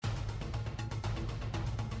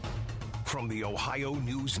From the Ohio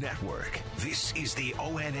News Network, this is the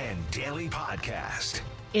ONN Daily Podcast.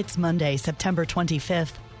 It's Monday, September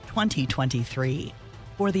 25th, 2023.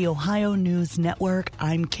 For the Ohio News Network,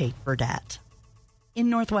 I'm Kate Burdett. In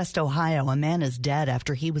Northwest Ohio, a man is dead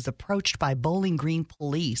after he was approached by Bowling Green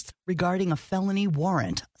police regarding a felony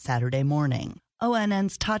warrant Saturday morning.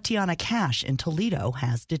 ONN's Tatiana Cash in Toledo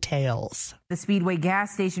has details. The Speedway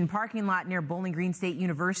gas station parking lot near Bowling Green State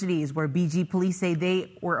University is where BG police say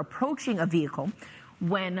they were approaching a vehicle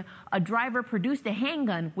when a driver produced a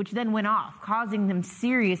handgun, which then went off, causing them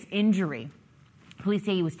serious injury. Police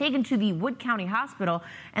say he was taken to the Wood County Hospital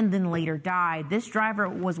and then later died. This driver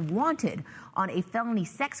was wanted on a felony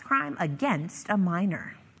sex crime against a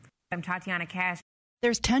minor. I'm Tatiana Cash.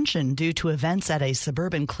 There's tension due to events at a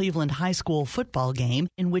suburban Cleveland high school football game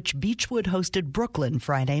in which Beechwood hosted Brooklyn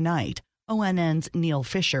Friday night. ONN's Neil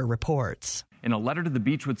Fisher reports. In a letter to the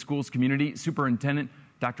Beechwood Schools community, Superintendent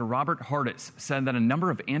Dr. Robert Hardis said that a number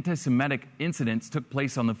of anti-Semitic incidents took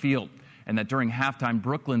place on the field and that during halftime,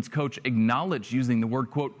 Brooklyn's coach acknowledged using the word,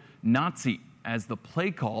 quote, Nazi as the play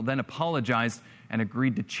call, then apologized and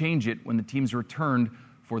agreed to change it when the teams returned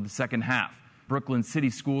for the second half. Brooklyn City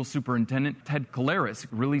School Superintendent Ted Caleris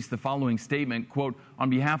released the following statement, quote, on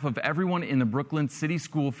behalf of everyone in the Brooklyn City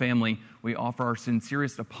School family, we offer our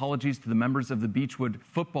sincerest apologies to the members of the Beechwood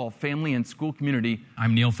football family and school community.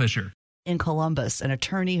 I'm Neil Fisher. In Columbus, an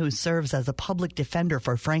attorney who serves as a public defender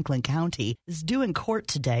for Franklin County is due in court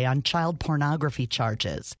today on child pornography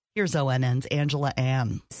charges. Here's ONN's Angela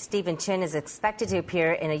Ann. Stephen Chin is expected to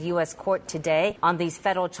appear in a U.S. court today on these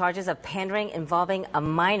federal charges of pandering involving a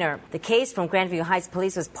minor. The case from Grandview Heights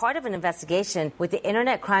Police was part of an investigation with the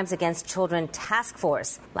Internet Crimes Against Children Task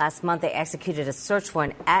Force. Last month, they executed a search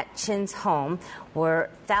warrant at Chin's home where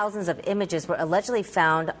thousands of images were allegedly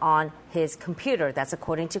found on his computer. That's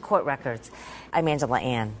according to court records. I'm Angela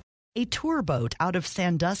Ann. A tour boat out of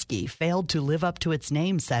Sandusky failed to live up to its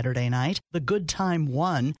name Saturday night. The Good Time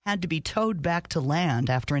 1 had to be towed back to land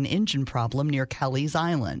after an engine problem near Kelly's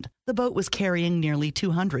Island. The boat was carrying nearly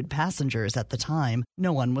 200 passengers at the time.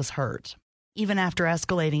 No one was hurt. Even after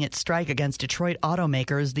escalating its strike against Detroit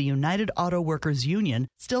automakers, the United Auto Workers Union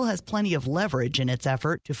still has plenty of leverage in its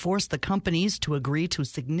effort to force the companies to agree to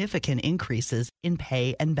significant increases in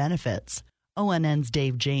pay and benefits. ONN's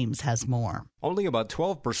Dave James has more. Only about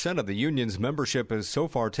 12% of the union's membership is so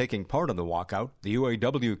far taking part in the walkout. The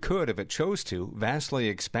UAW could, if it chose to, vastly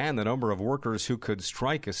expand the number of workers who could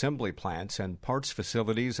strike assembly plants and parts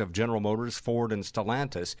facilities of General Motors, Ford, and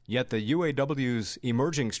Stellantis. Yet the UAW's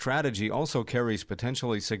emerging strategy also carries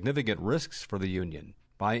potentially significant risks for the union.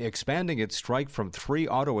 By expanding its strike from 3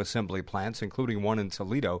 auto assembly plants, including one in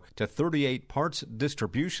Toledo, to 38 parts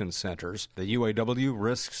distribution centers, the UAW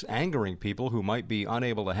risks angering people who might be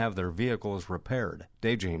unable to have their vehicles repaired.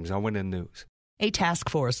 Dave James, ONN News. A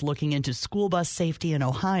task force looking into school bus safety in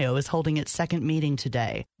Ohio is holding its second meeting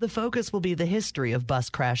today. The focus will be the history of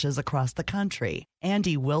bus crashes across the country.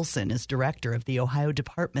 Andy Wilson is director of the Ohio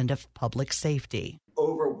Department of Public Safety.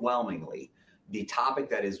 Overwhelmingly, the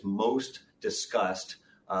topic that is most discussed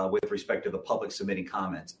with respect to the public submitting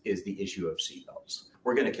comments is the issue of seatbelts.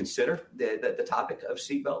 We're going to consider the topic of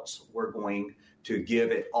seatbelts. We're going to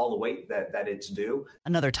give it all the weight that it's due.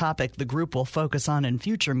 Another topic the group will focus on in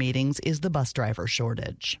future meetings is the bus driver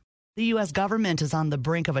shortage. The U.S. government is on the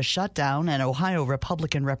brink of a shutdown, and Ohio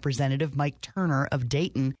Republican Representative Mike Turner of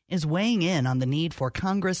Dayton is weighing in on the need for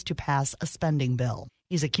Congress to pass a spending bill.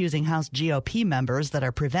 He's accusing House GOP members that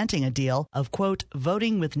are preventing a deal of, quote,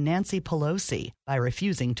 voting with Nancy Pelosi by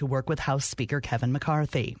refusing to work with House Speaker Kevin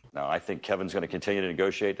McCarthy. Now, I think Kevin's going to continue to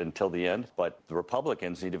negotiate until the end, but the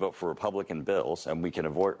Republicans need to vote for Republican bills, and we can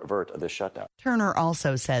avert this shutdown. Turner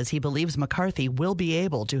also says he believes McCarthy will be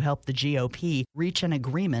able to help the GOP reach an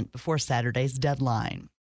agreement before Saturday's deadline.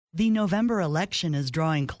 The November election is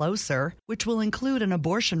drawing closer, which will include an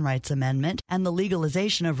abortion rights amendment and the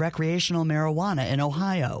legalization of recreational marijuana in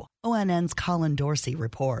Ohio. ONN's Colin Dorsey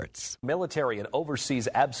reports. Military and overseas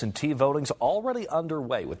absentee voting's already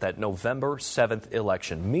underway with that November 7th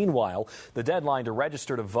election. Meanwhile, the deadline to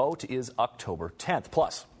register to vote is October 10th.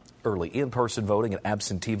 Plus, early in-person voting and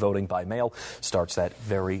absentee voting by mail starts that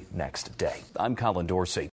very next day. I'm Colin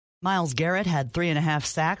Dorsey. Myles Garrett had 3.5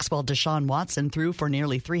 sacks while Deshaun Watson threw for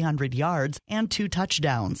nearly 300 yards and 2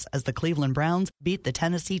 touchdowns as the Cleveland Browns beat the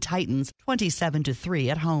Tennessee Titans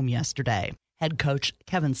 27-3 at home yesterday. Head coach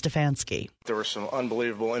Kevin Stefanski. There were some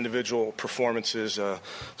unbelievable individual performances,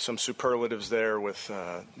 some superlatives there with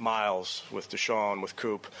Myles, with Deshaun, with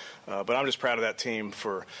Coop. But I'm just proud of that team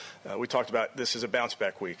for, we talked about this as a bounce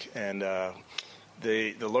back week. And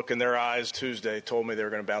the look in their eyes Tuesday told me they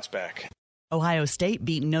were going to bounce back. Ohio State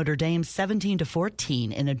beat Notre Dame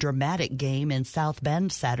 17-14 in a dramatic game in South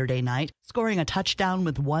Bend Saturday night, scoring a touchdown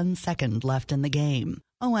with 1 second left in the game.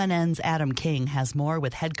 ONN's Adam King has more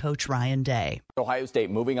with head coach Ryan Day. Ohio State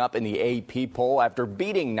moving up in the AP poll after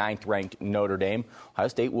beating 9th-ranked Notre Dame. Ohio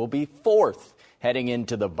State will be 4th. Heading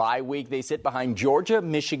into the bye week, they sit behind Georgia,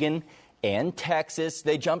 Michigan, and Texas.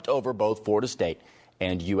 They jumped over both Florida State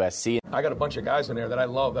and USC. I got a bunch of guys in there that I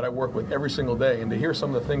love, that I work with every single day, and to hear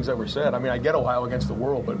some of the things that were said, I mean, I get Ohio against the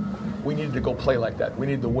world, but we needed to go play like that. We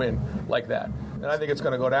needed to win like that. And I think it's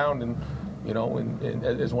going to go down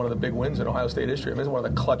as one of the big wins in Ohio State history. I mean, it's one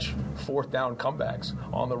of the clutch fourth down comebacks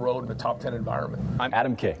on the road in a top 10 environment. I'm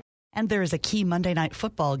Adam King. And there is a key Monday night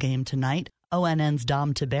football game tonight. ONN's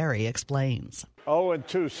Dom Tiberi explains.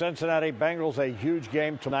 0-2 Cincinnati Bengals, a huge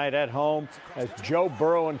game tonight at home as Joe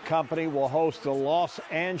Burrow and company will host the Los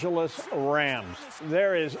Angeles Rams.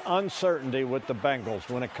 There is uncertainty with the Bengals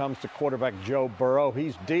when it comes to quarterback Joe Burrow.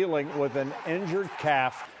 He's dealing with an injured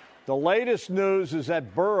calf. The latest news is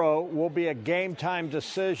that Burrow will be a game-time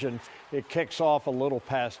decision. It kicks off a little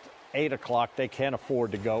past 8 o'clock. They can't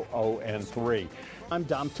afford to go 0-3. I'm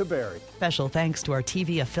Dom Tiberi. Special thanks to our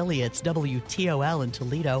TV affiliates WTOL in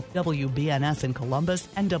Toledo, WBNS in Columbus,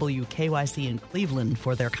 and WKYC in Cleveland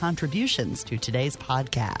for their contributions to today's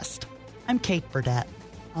podcast. I'm Kate Burdett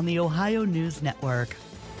on the Ohio News Network.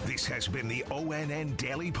 This has been the ONN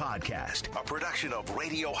Daily Podcast, a production of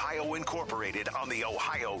Radio Ohio Incorporated on the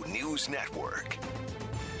Ohio News Network.